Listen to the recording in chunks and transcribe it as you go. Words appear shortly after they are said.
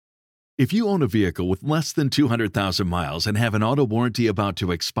If you own a vehicle with less than 200,000 miles and have an auto warranty about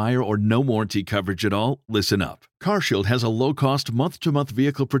to expire or no warranty coverage at all, listen up. CarShield has a low-cost month-to-month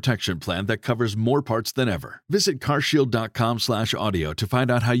vehicle protection plan that covers more parts than ever. Visit carshield.com/audio to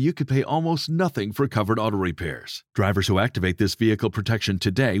find out how you could pay almost nothing for covered auto repairs. Drivers who activate this vehicle protection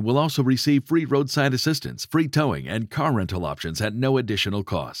today will also receive free roadside assistance, free towing, and car rental options at no additional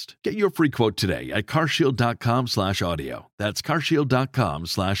cost. Get your free quote today at carshield.com/audio. That's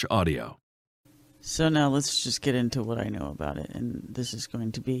carshield.com/audio. So now let's just get into what I know about it, and this is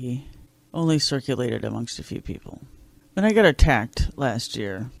going to be only circulated amongst a few people. When I got attacked last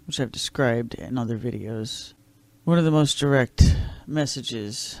year, which I've described in other videos, one of the most direct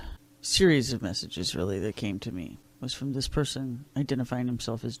messages, series of messages really, that came to me was from this person identifying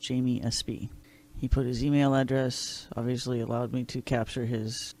himself as Jamie SB. He put his email address, obviously allowed me to capture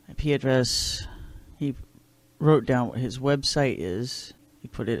his IP address. He wrote down what his website is. He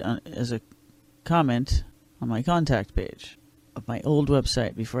put it on, as a comment on my contact page of my old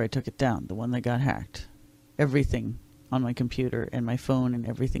website before I took it down, the one that got hacked. Everything on my computer and my phone and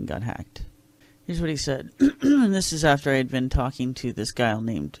everything got hacked. Here's what he said. And this is after I had been talking to this guy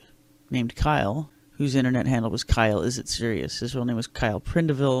named Kyle, whose internet handle was Kyle Is It Serious. His real name was Kyle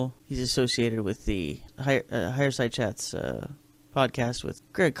Prindeville. He's associated with the Higher Side Chats podcast with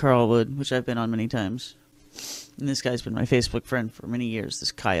Greg Carlwood, which I've been on many times. And this guy's been my Facebook friend for many years,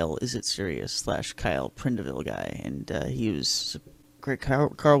 this Kyle Is It Serious / Kyle Prindeville guy. And he was Greg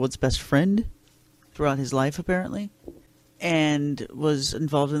Carlwood's best friend throughout his life, apparently, and was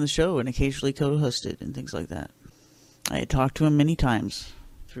involved in the show and occasionally co-hosted and things like that. I had talked to him many times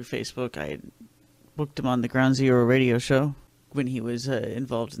through Facebook. I had booked him on the Ground Zero radio show when he was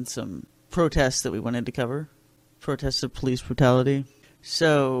involved in some protests that we wanted to cover, protests of police brutality.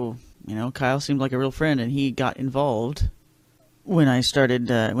 So, you know, Kyle seemed like a real friend, and he got involved when I started,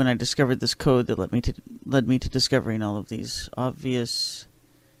 when I discovered this code that led me to discovering all of these obvious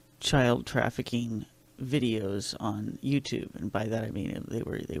child trafficking videos on YouTube. And by that I mean they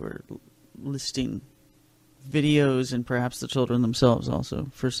were listing videos and perhaps the children themselves also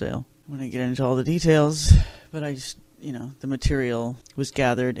for sale. When I get into all the details, but I just, you know, the material was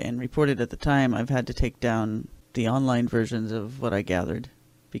gathered and reported at the time. I've had to take down the online versions of what I gathered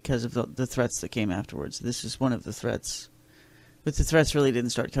because of the threats that came afterwards. This is one of the threats. But the threats really didn't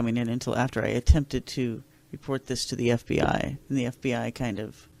start coming in until after I attempted to report this to the FBI. And the FBI kind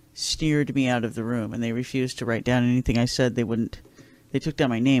of steered me out of the room, and they refused to write down anything I said. They took down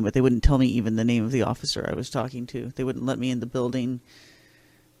my name, but they wouldn't tell me even the name of the officer I was talking to. They wouldn't let me in the building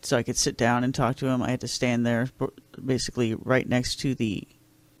so I could sit down and talk to him. I had to stand there basically right next to the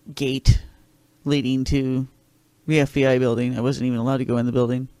gate leading to the FBI building. I wasn't even allowed to go in the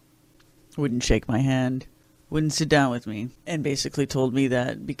building. Wouldn't shake my hand. Wouldn't sit down with me. And basically told me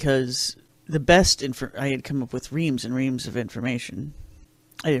that because the best I had come up with reams and reams of information.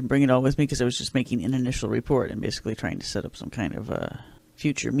 I didn't bring it all with me because I was just making an initial report and basically trying to set up some kind of a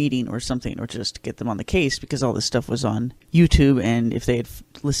future meeting or something, or just to get them on the case, because all this stuff was on YouTube, and if they had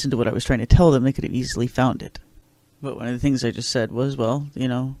listened to what I was trying to tell them, they could have easily found it. But one of the things I just said was, well, you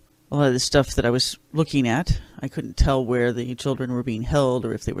know, a lot of the stuff that I was looking at, I couldn't tell where the children were being held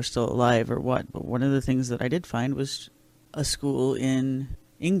or if they were still alive or what. But one of the things that I did find was a school in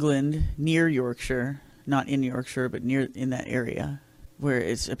England near Yorkshire, not in Yorkshire, but near in that area, where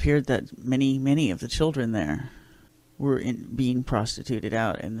it's appeared that many of the children there were being prostituted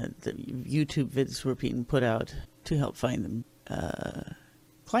out, and that the YouTube vids were being put out to help find them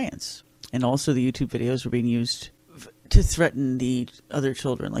clients. And also the YouTube videos were being used to threaten the other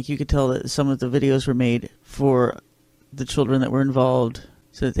children. Like, you could tell that some of the videos were made for the children that were involved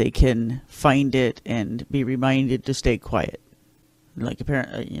so that they can find it and be reminded to stay quiet. Like,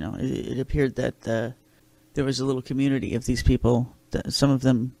 apparently, you know, it appeared that there was a little community of these people, that some of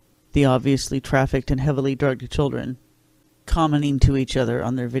them, the obviously trafficked and heavily drugged children, commenting to each other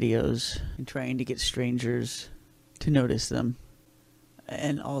on their videos and trying to get strangers to notice them.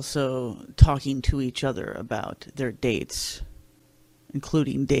 And also talking to each other about their dates,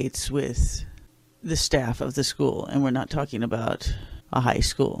 including dates with the staff of the school. And we're not talking about a high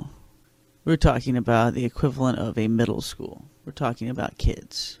school. We're talking about the equivalent of a middle school. We're talking about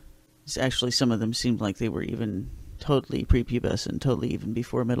kids. It's actually, some of them seemed like they were even totally prepubescent, totally even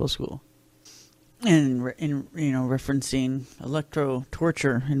before middle school. And in referencing electro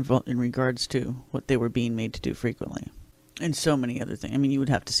torture in regards to what they were being made to do frequently. And so many other things. I mean, you would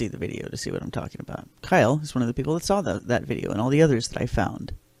have to see the video to see what I'm talking about. Kyle is one of the people that saw that video, and all the others that I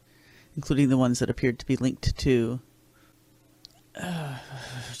found, including the ones that appeared to be linked to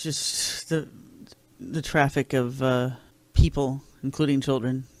just the traffic of people, including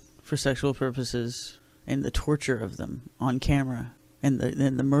children, for sexual purposes, and the torture of them on camera, and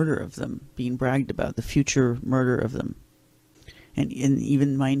the murder of them being bragged about, the future murder of them. And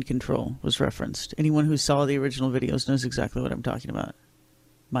even mind control was referenced. Anyone who saw the original videos knows exactly what I'm talking about.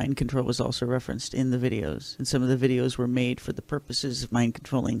 Mind control was also referenced in the videos, and some of the videos were made for the purposes of mind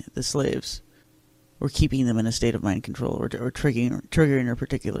controlling the slaves, or keeping them in a state of mind control, or triggering a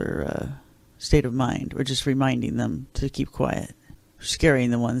particular state of mind, or just reminding them to keep quiet, scaring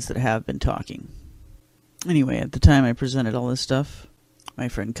the ones that have been talking. Anyway, at the time I presented all this stuff, my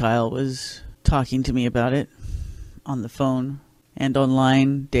friend Kyle was talking to me about it on the phone and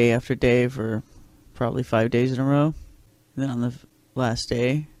online day after day for probably 5 days in a row. And then on the last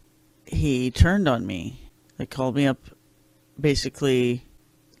day, he turned on me. They called me up, basically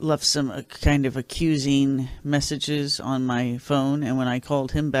left some kind of accusing messages on my phone, and when I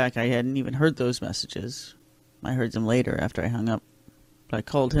called him back, I hadn't even heard those messages. I heard them later after I hung up. But I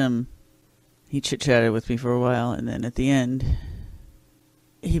called him. He chit-chatted with me for a while, and then at the end,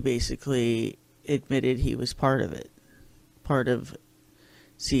 he basically admitted he was part of it.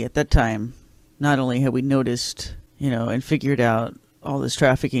 See, at that time, not only had we noticed, and figured out all this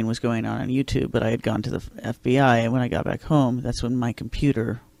trafficking was going on YouTube, but I had gone to the FBI, and when I got back home, that's when I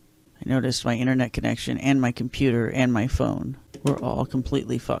noticed my internet connection and my computer and my phone were all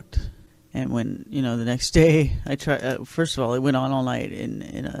completely fucked. And when, the next day, I tried, first of all, it went on all night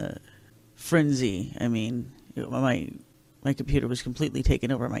in a frenzy. I mean, my computer was completely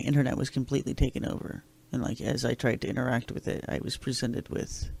taken over, my internet was completely taken over. And as I tried to interact with it, I was presented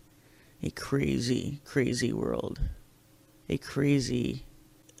with a crazy, crazy world. A crazy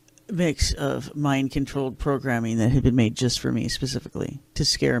mix of mind-controlled programming that had been made just for me, specifically, to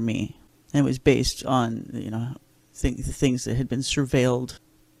scare me. And it was based on, the things that had been surveilled,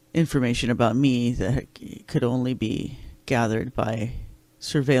 information about me that could only be gathered by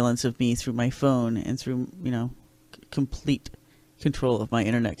surveillance of me through my phone and through, complete control of my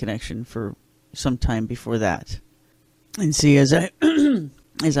internet connection for some time before that. And see, as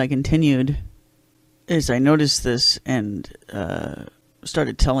I continued, as I noticed this and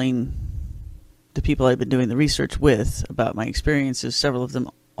started telling the people I'd been doing the research with about my experiences, several of them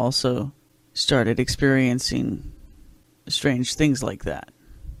also started experiencing strange things like that.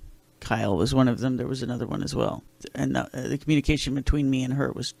 Kyle was one of them. There was another one as well. And the communication between me and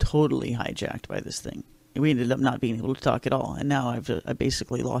her was totally hijacked by this thing. We ended up not being able to talk at all. And now I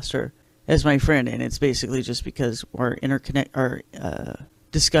basically lost her as my friend. And it's basically just because our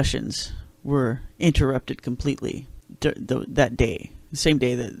discussions were interrupted completely that day, the same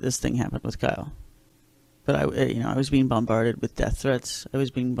day that this thing happened with Kyle. But I was being bombarded with death threats. I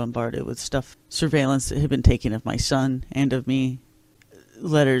was being bombarded with surveillance that had been taken of my son and of me.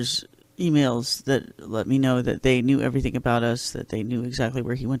 Letters, emails that let me know that they knew everything about us, that they knew exactly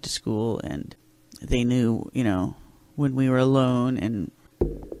where he went to school, and they knew, when we were alone and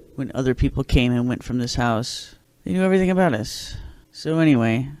when other people came and went from this house. They knew everything about us. So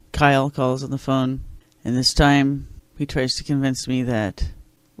anyway, Kyle calls on the phone, and this time he tries to convince me that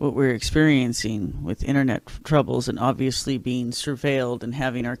what we're experiencing with internet troubles and obviously being surveilled and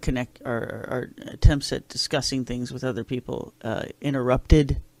having our attempts at discussing things with other people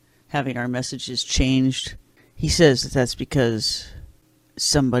interrupted, having our messages changed. He says that that's because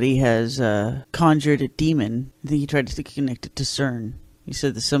somebody has conjured a demon. I think he tried to connect it to CERN. He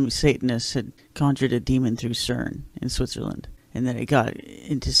said that some Satanists had conjured a demon through CERN in Switzerland, and that it got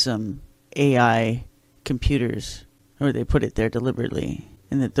into some AI computers, or they put it there deliberately,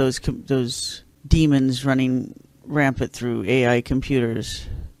 and that those demons running rampant through AI computers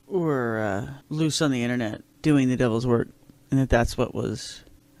were loose on the internet doing the devil's work, and that's what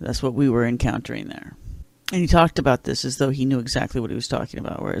we were encountering there. And he talked about this as though he knew exactly what he was talking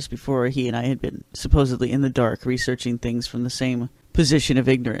about, whereas before he and I had been supposedly in the dark researching things from the same position of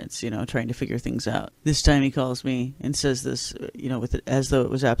ignorance, trying to figure things out. This time he calls me and says this, with it as though it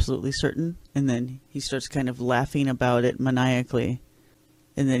was absolutely certain, and then he starts kind of laughing about it maniacally.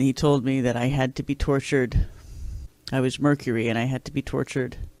 And then he told me that I had to be tortured. I was Mercury and I had to be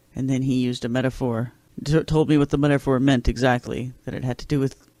tortured. And then he used a metaphor, told me what the metaphor meant exactly, that it had to do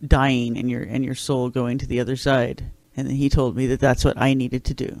with dying and your soul going to the other side. And then he told me that that's what I needed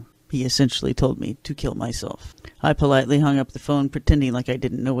to do. He essentially told me to kill myself. I politely hung up the phone, pretending like I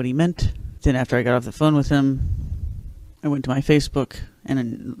didn't know what he meant. Then after I got off the phone with him, I went to my Facebook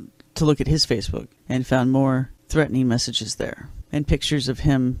and to look at his Facebook and found more threatening messages there and pictures of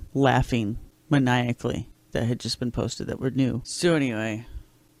him laughing maniacally that had just been posted that were new. So anyway,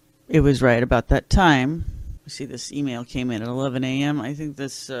 it was right about that time. You see, this email came in at 11 a.m. I think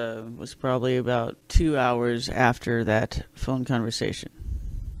this was probably about 2 hours after that phone conversation.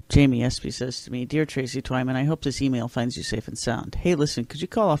 Jamie Espy says to me, Dear Tracy Twyman, I hope this email finds you safe and sound. Hey, listen, could you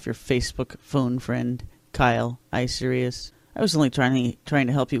call off your Facebook phone friend, Kyle? I serious. I was only trying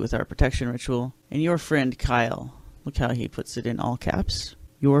to help you with our protection ritual. And your friend, Kyle. Look how he puts it in all caps.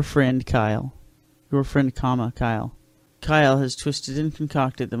 Your friend, Kyle. Your friend, comma, Kyle. Kyle has twisted and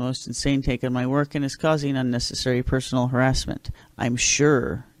concocted the most insane take on my work and is causing unnecessary personal harassment. I'm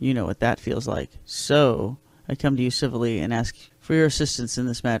sure you know what that feels like. So, I come to you civilly and ask for your assistance in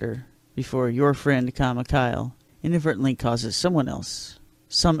this matter before your friend, comma, Kyle, inadvertently causes someone else,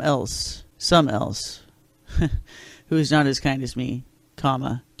 some else, who is not as kind as me,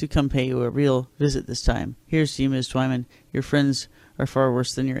 comma, to come pay you a real visit this time. Here's to you, Ms. Twyman. Your friends are far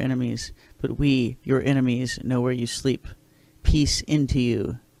worse than your enemies, but we, your enemies, know where you sleep. Peace into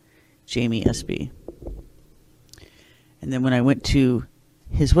you, Jamie Espy. And then when I went to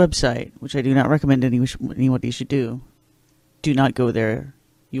his website, which I do not recommend anybody should do not go there.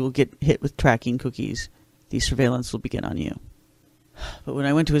 You will get hit with tracking cookies. The surveillance will begin on you. But when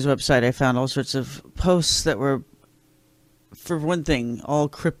I went to his website, I found all sorts of posts that were, for one thing, all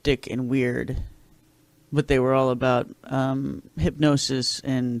cryptic and weird. But they were all about hypnosis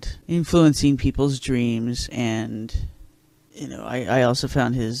and influencing people's dreams. And, I also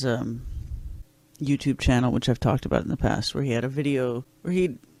found his YouTube channel, which I've talked about in the past, where he had a video where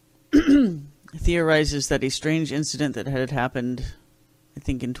he theorizes that a strange incident that had happened, I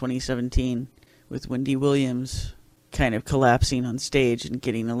think in 2017, with Wendy Williams kind of collapsing on stage and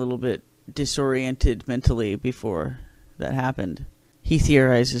getting a little bit disoriented mentally before that happened. He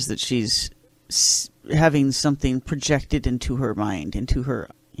theorizes that she's having something projected into her mind, into her,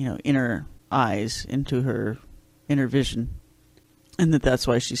 inner eyes, into her inner vision. And that's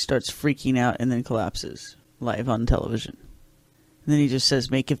why she starts freaking out and then collapses live on television. And then he just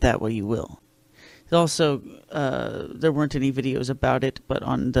says, make of that what you will. Also, there weren't any videos about it, but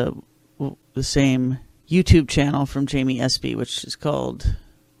on the same YouTube channel from Jamie Espy, which is called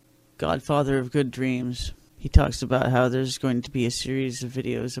Godfather of Good Dreams, he talks about how there's going to be a series of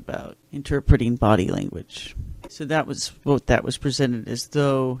videos about interpreting body language. So that was what that was presented as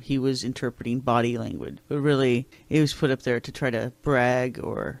though he was interpreting body language. But really, it was put up there to try to brag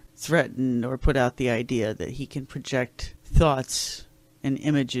or threaten or put out the idea that he can project thoughts and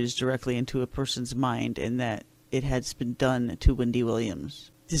images directly into a person's mind, and that it has been done to Wendy Williams.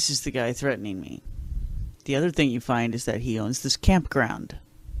 This is the guy threatening me. The other thing you find is that he owns this campground.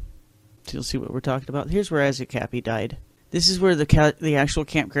 So you'll see what we're talking about. Here's where Isaac Cappy died. This is where the actual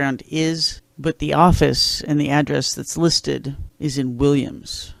campground is, but the office and the address that's listed is in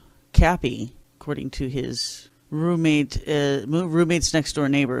Williams. Cappy, according to his roommate's next door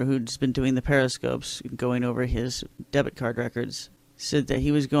neighbor who's been doing the periscopes, going over his debit card records, said that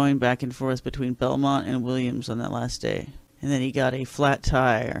he was going back and forth between Belmont and Williams on that last day. And then he got a flat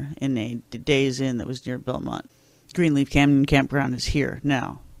tire in a Days Inn that was near Belmont. Greenleaf Canyon Campground is here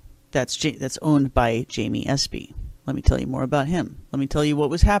now. That's owned by Jamie Espy. Let me tell you more about him. Let me tell you what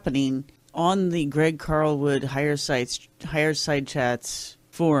was happening on the Greg Carlwood Higher Side Chats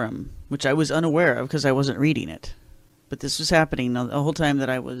forum, which I was unaware of because I wasn't reading it. But this was happening the whole time that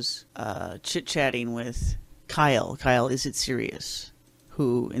I was chit-chatting with Kyle. Kyle, is it serious?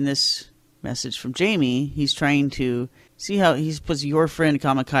 Who, in this message from Jamie, he's trying to see how he puts your friend,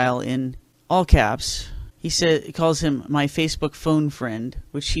 comma, Kyle, in all caps. He calls him my Facebook phone friend,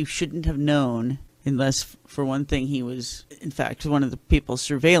 which he shouldn't have known unless, for one thing, he was, in fact, one of the people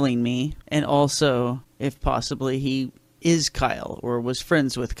surveilling me, and also, if possibly, he is Kyle or was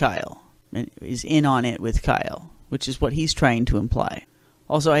friends with Kyle and is in on it with Kyle, which is what he's trying to imply.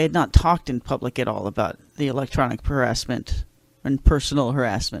 Also, I had not talked in public at all about the electronic harassment and personal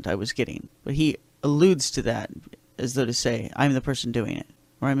harassment I was getting, but he alludes to that as though to say, I'm the person doing it,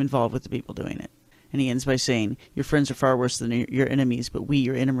 or I'm involved with the people doing it. And he ends by saying, your friends are far worse than your enemies, but we,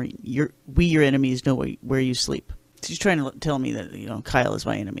 your enemies, know where you sleep. So he's trying to tell me that, Kyle is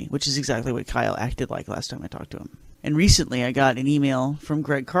my enemy, which is exactly what Kyle acted like last time I talked to him. And recently I got an email from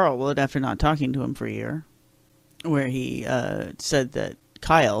Greg Carlwood after not talking to him for a year, where he said that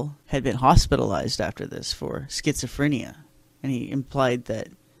Kyle had been hospitalized after this for schizophrenia. And he implied that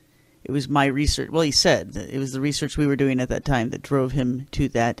it was my research. Well, he said that it was the research we were doing at that time that drove him to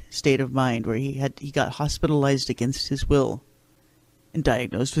that state of mind where he got hospitalized against his will and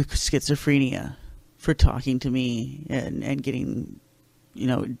diagnosed with schizophrenia for talking to me and getting,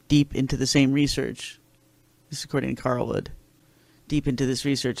 deep into the same research. This is according to Carlwood. Deep into this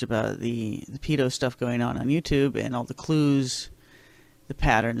research about the pedo stuff going on YouTube and all the clues, the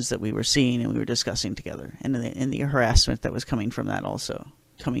patterns that we were seeing and we were discussing together, and the harassment that was coming from that also.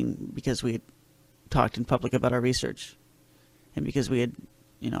 Coming because we had talked in public about our research, and because we had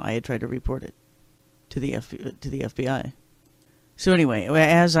I had tried to report it to the FBI. So anyway,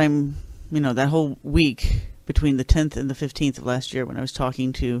 as I'm, that whole week between the 10th and the 15th of last year when I was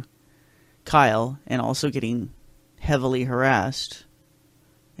talking to Kyle and also getting heavily harassed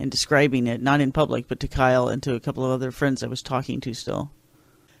and describing it, not in public, but to Kyle and to a couple of other friends I was talking to still.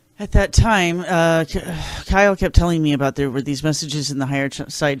 At that time, Kyle kept telling me about there were these messages in the higher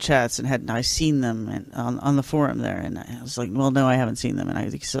side chats, and hadn't I seen them on the forum there? And I was like, well, no, I haven't seen them. And I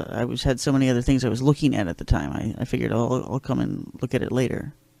had so many other things I was looking at the time. I figured I'll come and look at it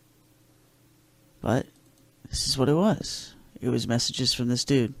later. But this is what it was. It was messages from this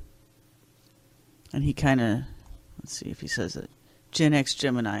dude. And he kind of, let's see if he says it, Gen X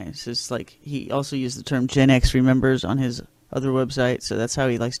Gemini. So it's like, he also used the term Gen X Remembers on his other website, so that's how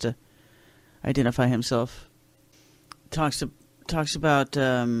he likes to identify himself. Talks about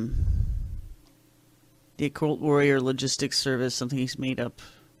the Occult Warrior Logistics Service, something he's made up,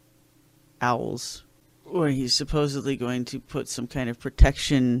 owls, where he's supposedly going to put some kind of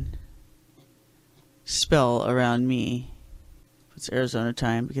protection spell around me. It's Arizona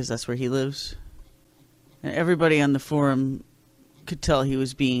time because that's where he lives. And everybody on the forum could tell he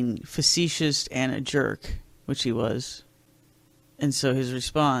was being facetious and a jerk, which he was. And so his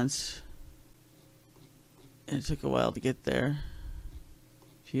response, and it took a while to get there.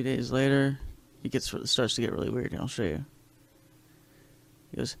 A few days later, it starts to get really weird. I'll show you.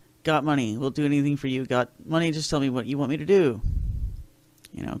 He goes, "Got money. We'll do anything for you. Got money. Just tell me what you want me to do."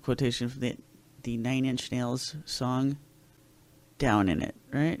 Quotation from the 9 Inch Nails song. Down in it,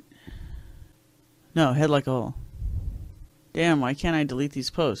 right? No, head like a hole. Damn, why can't I delete these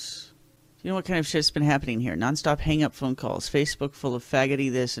posts? You know what kind of shit's been happening here? Non-stop hang-up phone calls. Facebook full of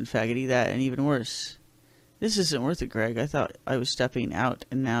faggoty this and faggoty that, and even worse. This isn't worth it, Greg. I thought I was stepping out,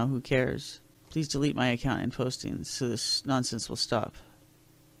 and now who cares? Please delete my account and postings so this nonsense will stop.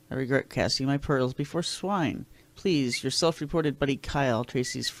 I regret casting my pearls before swine. Please, your self-reported buddy Kyle,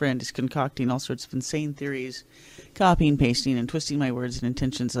 Tracy's friend, is concocting all sorts of insane theories, copying, pasting, and twisting my words and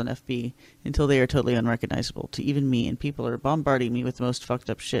intentions on FB until they are totally unrecognizable to even me, and people are bombarding me with the most fucked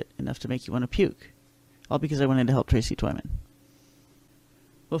up shit, enough to make you want to puke. All because I wanted to help Tracy Twyman.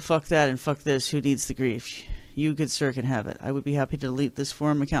 Well, fuck that and fuck this. Who needs the grief? You, good sir, can have it. I would be happy to delete this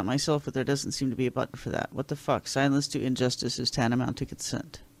forum account myself, but there doesn't seem to be a button for that. What the fuck? Silence to injustice is tantamount to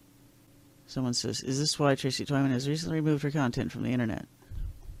consent. Someone says, is this why Tracy Twyman has recently removed her content from the internet?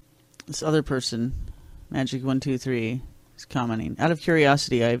 This other person, Magic123, is commenting. Out of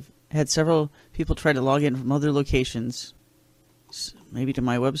curiosity, I've had several people try to log in from other locations. Maybe to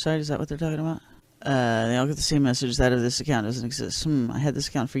my website, is that what they're talking about? They all get the same message, that of this account doesn't exist. I had this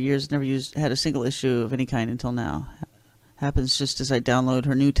account for years, never had a single issue of any kind until now. Happens just as I download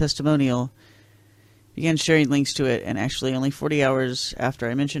her new testimonial, began sharing links to it, and actually only 40 hours after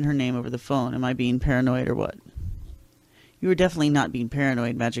I mentioned her name over the phone. Am I being paranoid or what? You are definitely not being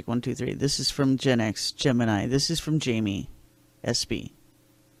paranoid, Magic123. This is from Gen X Gemini. This is from Jamie SB,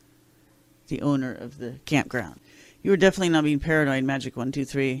 the owner of the campground. You are definitely not being paranoid,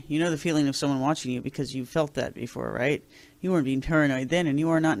 Magic123. You know the feeling of someone watching you because you felt that before, right? You weren't being paranoid then, and you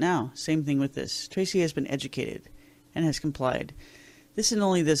are not now. Same thing with this. Tracy has been educated and has complied. This and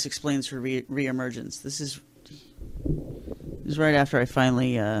only this explains her re-emergence. This is right after I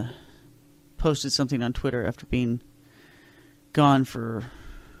finally posted something on Twitter after being gone for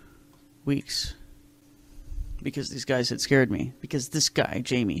weeks. Because these guys had scared me. Because this guy,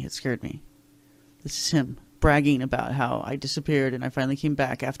 Jamie, had scared me. This is him bragging about how I disappeared and I finally came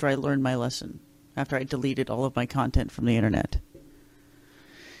back after I learned my lesson. After I deleted all of my content from the internet.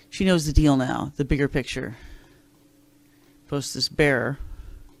 She knows the deal now. The bigger picture. Posts this bear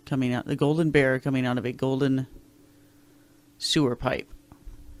coming out, the golden bear coming out of a golden sewer pipe.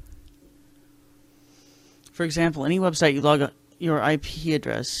 For example, any website you log your IP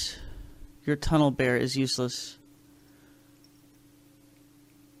address, your tunnel bear is useless.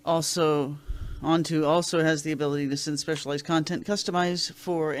 Also has the ability to send specialized content customized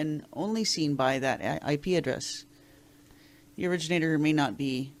for and only seen by that IP address. The originator may not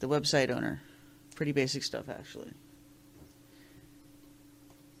be the website owner. Pretty basic stuff, actually.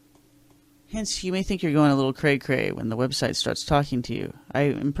 Hence, you may think you're going a little cray-cray when the website starts talking to you. I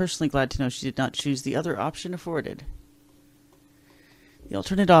am personally glad to know she did not choose the other option afforded. The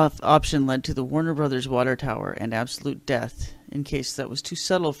alternative option led to the Warner Brothers water tower and absolute death, in case that was too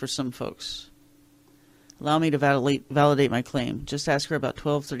subtle for some folks. Allow me to validate my claim. Just ask her about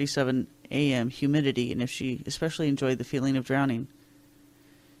 12:37 a.m. humidity and if she especially enjoyed the feeling of drowning.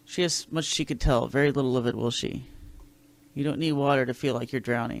 She has much she could tell. Very little of it will she. You don't need water to feel like you're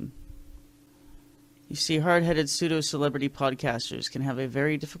drowning. You see, hard-headed pseudo-celebrity podcasters can have a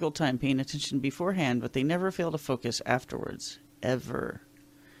very difficult time paying attention beforehand, but they never fail to focus afterwards. Ever.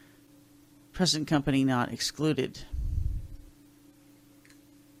 Present company not excluded.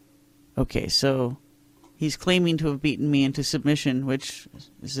 Okay, so he's claiming to have beaten me into submission, which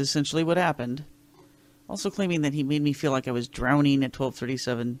is essentially what happened. Also claiming that he made me feel like I was drowning at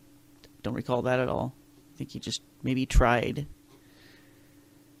 12:37. Don't recall that at all. I think he just maybe tried.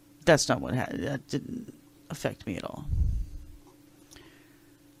 That's not what happened. That didn't affect me at all.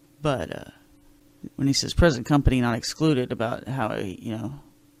 But when he says present company not excluded, about how,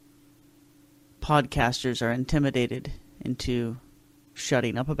 podcasters are intimidated into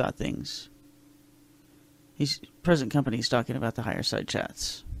shutting up about things. Present company's talking about the Higher Side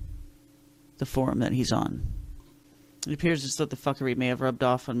Chats, the forum that he's on. It appears as though the fuckery may have rubbed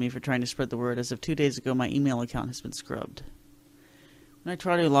off on me for trying to spread the word. As of 2 days ago, my email account has been scrubbed. When I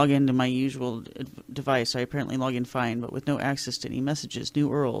try to log into my usual device, I apparently log in fine, but with no access to any messages, new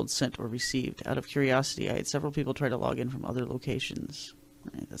or old, sent or received. Out of curiosity, I had several people try to log in from other locations.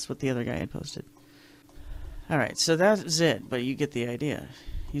 Right, that's what the other guy had posted. Alright, so that's it, but you get the idea.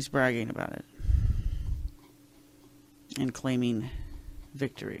 He's bragging about it. And claiming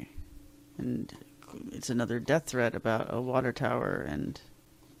victory. And it's another death threat about a water tower, and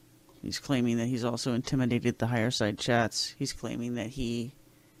he's claiming that he's also intimidated the Higher Side Chats. He's claiming that he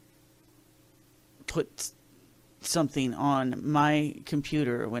put something on my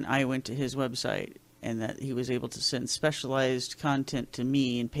computer when I went to his website, and that he was able to send specialized content to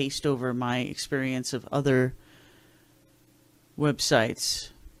me and paste over my experience of other websites,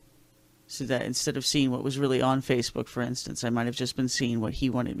 so that instead of seeing what was really on Facebook, for instance, I might have just been seeing what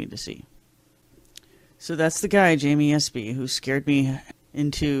he wanted me to see. So that's the guy, Jamie Espy, who scared me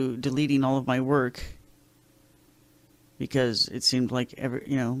into deleting all of my work because it seemed like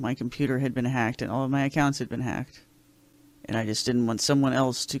my computer had been hacked and all of my accounts had been hacked. And I just didn't want someone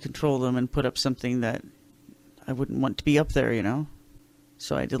else to control them and put up something that I wouldn't want to be up there,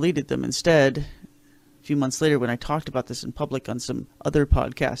 So I deleted them instead. A few months later, when I talked about this in public on some other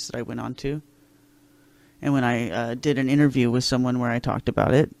podcasts that I went on to, and when I did an interview with someone where I talked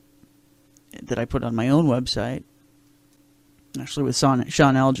about it, that I put on my own website, actually with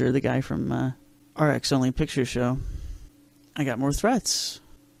Sean Alger, the guy from RX Only Picture Show, I got more threats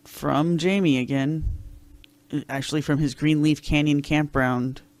from Jamie again, actually from his Greenleaf Canyon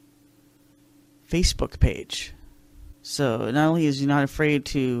Campground Facebook page. So not only is he not afraid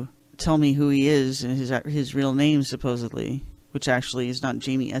to tell me who he is and his real name, supposedly, which actually is not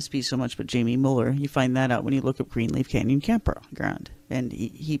Jamie Espy so much, but Jamie Muller. You find that out when you look up Greenleaf Canyon Campground. And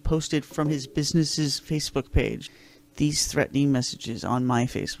he posted from his business's Facebook page these threatening messages on my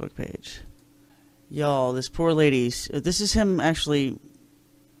Facebook page. Y'all, this poor lady, this is him actually,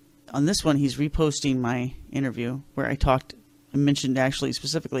 on this one, he's reposting my interview where I mentioned actually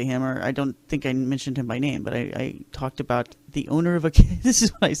specifically him, or I don't think I mentioned him by name, but I talked about the owner of this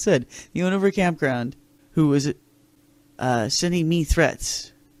is what I said, the owner of a campground who was sending me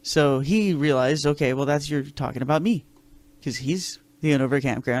threats. So he realized, okay, well, you're talking about me, because he's the owner of a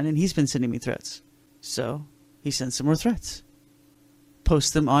campground and he's been sending me threats. So he sent some more threats.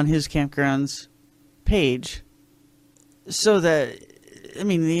 Post them on his campground's page, so that,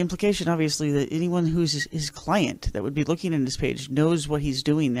 the implication, obviously, that anyone who's his client that would be looking at his page knows what he's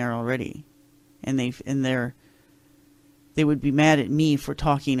doing there already, and they would be mad at me for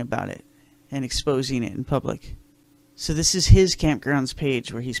talking about it and exposing it in public. So this is his campground's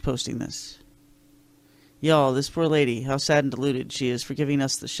page where he's posting this. Y'all, this poor lady, how sad and deluded she is for giving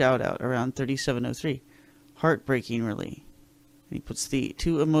us the shout out around 3703. Heartbreaking, really. And he puts the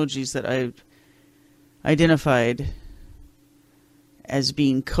two emojis that I've identified as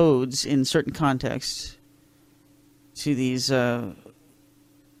being codes in certain contexts to these videos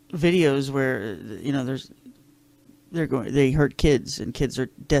where they hurt kids, and kids are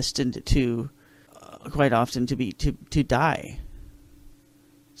destined to quite often to die.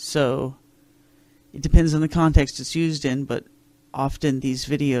 So it depends on the context it's used in, but often these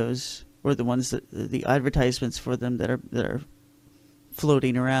videos, or the ones that the advertisements for them that are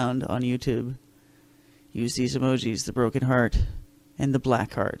floating around on YouTube, use these emojis: the broken heart and the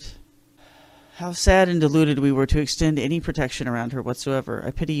black heart. How sad and deluded we were to extend any protection around her whatsoever.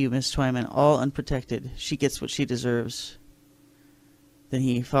 I pity you, Miss Twyman, all unprotected. She gets what she deserves. Then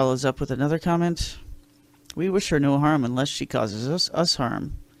he follows up with another comment. We wish her no harm unless she causes us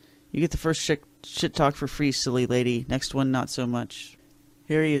harm. You get the first shit talk for free, silly lady. Next one, not so much.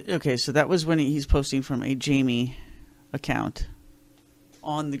 Okay, so that was when he's posting from a Jamie account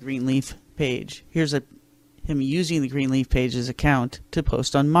on the Greenleaf page. Here's him using the Greenleaf page's account to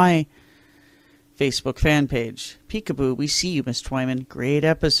post on my Facebook fan page. Peekaboo, we see you, Miss Twyman. Great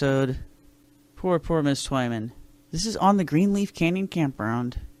episode. Poor Miss Twyman. This is on the Greenleaf Canyon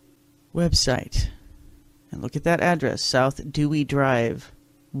Campground website. And look at that address, South Dewey Drive,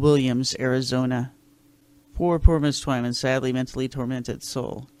 Williams, Arizona. Poor Miss Twyman, sadly mentally tormented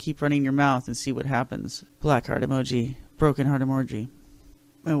soul. Keep running your mouth and see what happens. Black heart emoji, broken heart emoji.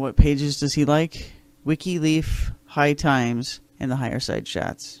 And what pages does he like? WikiLeaf, High Times, and the Higher Side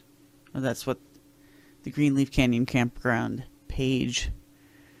Chats. Well, that's what the Greenleaf Canyon Campground page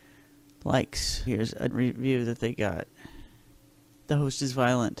likes. Here's a review that they got. The host is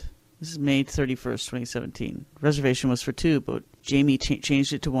violent. This is May 31st, 2017. Reservation was for 2, but Jamie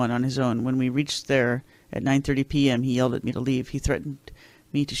changed it to 1 on his own. When we reached there at 9:30 p.m., he yelled at me to leave. He threatened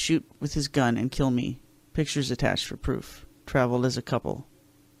me to shoot with his gun and kill me. Pictures attached for proof. Traveled as a couple.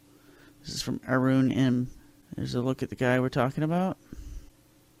 This is from Arun M. There's a look at the guy we're talking about.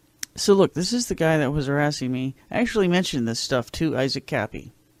 So look, this is the guy that was harassing me. I actually mentioned this stuff to Isaac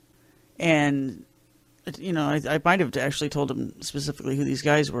Cappy. And, you know, I might have actually told him specifically who these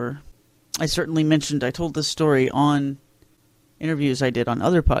guys were. I told this story on interviews I did on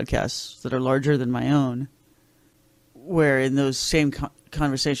other podcasts that are larger than my own, where in those same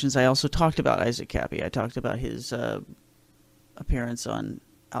conversations I also talked about Isaac Cappy. I talked about his appearance on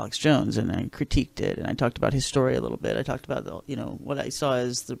Alex Jones, and I critiqued it, and I talked about his story a little bit. I talked about what I saw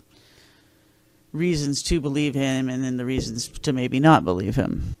as the reasons to believe him, and then the reasons to maybe not believe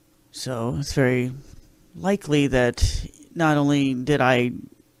him. So it's very likely that not only did I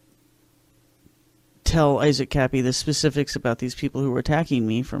tell Isaac Cappy the specifics about these people who were attacking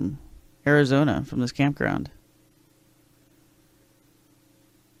me from Arizona, from this campground,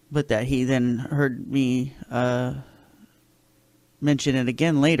 but that he then heard me mention it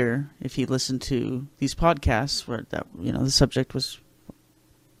again later if he listened to these podcasts where that the subject was,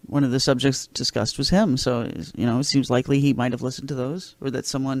 one of the subjects discussed was him. So it seems likely he might have listened to those, or that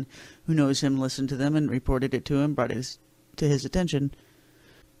someone who knows him listened to them and reported it to him, brought it to his attention.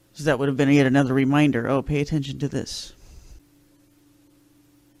 So that would have been yet another reminder. Oh, pay attention to this.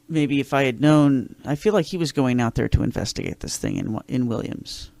 Maybe if I had known, I feel like he was going out there to investigate this thing in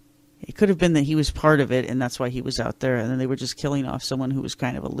Williams. It could have been that he was part of it, and that's why he was out there, and then they were just killing off someone who was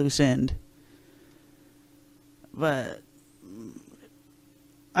kind of a loose end. But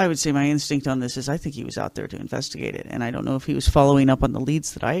I would say my instinct on this is I think he was out there to investigate it, and I don't know if he was following up on the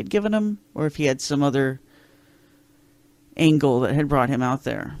leads that I had given him, or if he had some other angle that had brought him out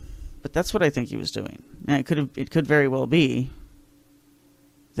there. But that's what I think he was doing. And it could very well be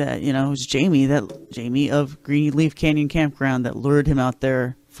that, it was Jamie of Greenleaf Canyon Campground that lured him out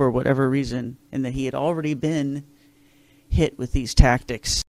there for whatever reason, and that he had already been hit with these tactics.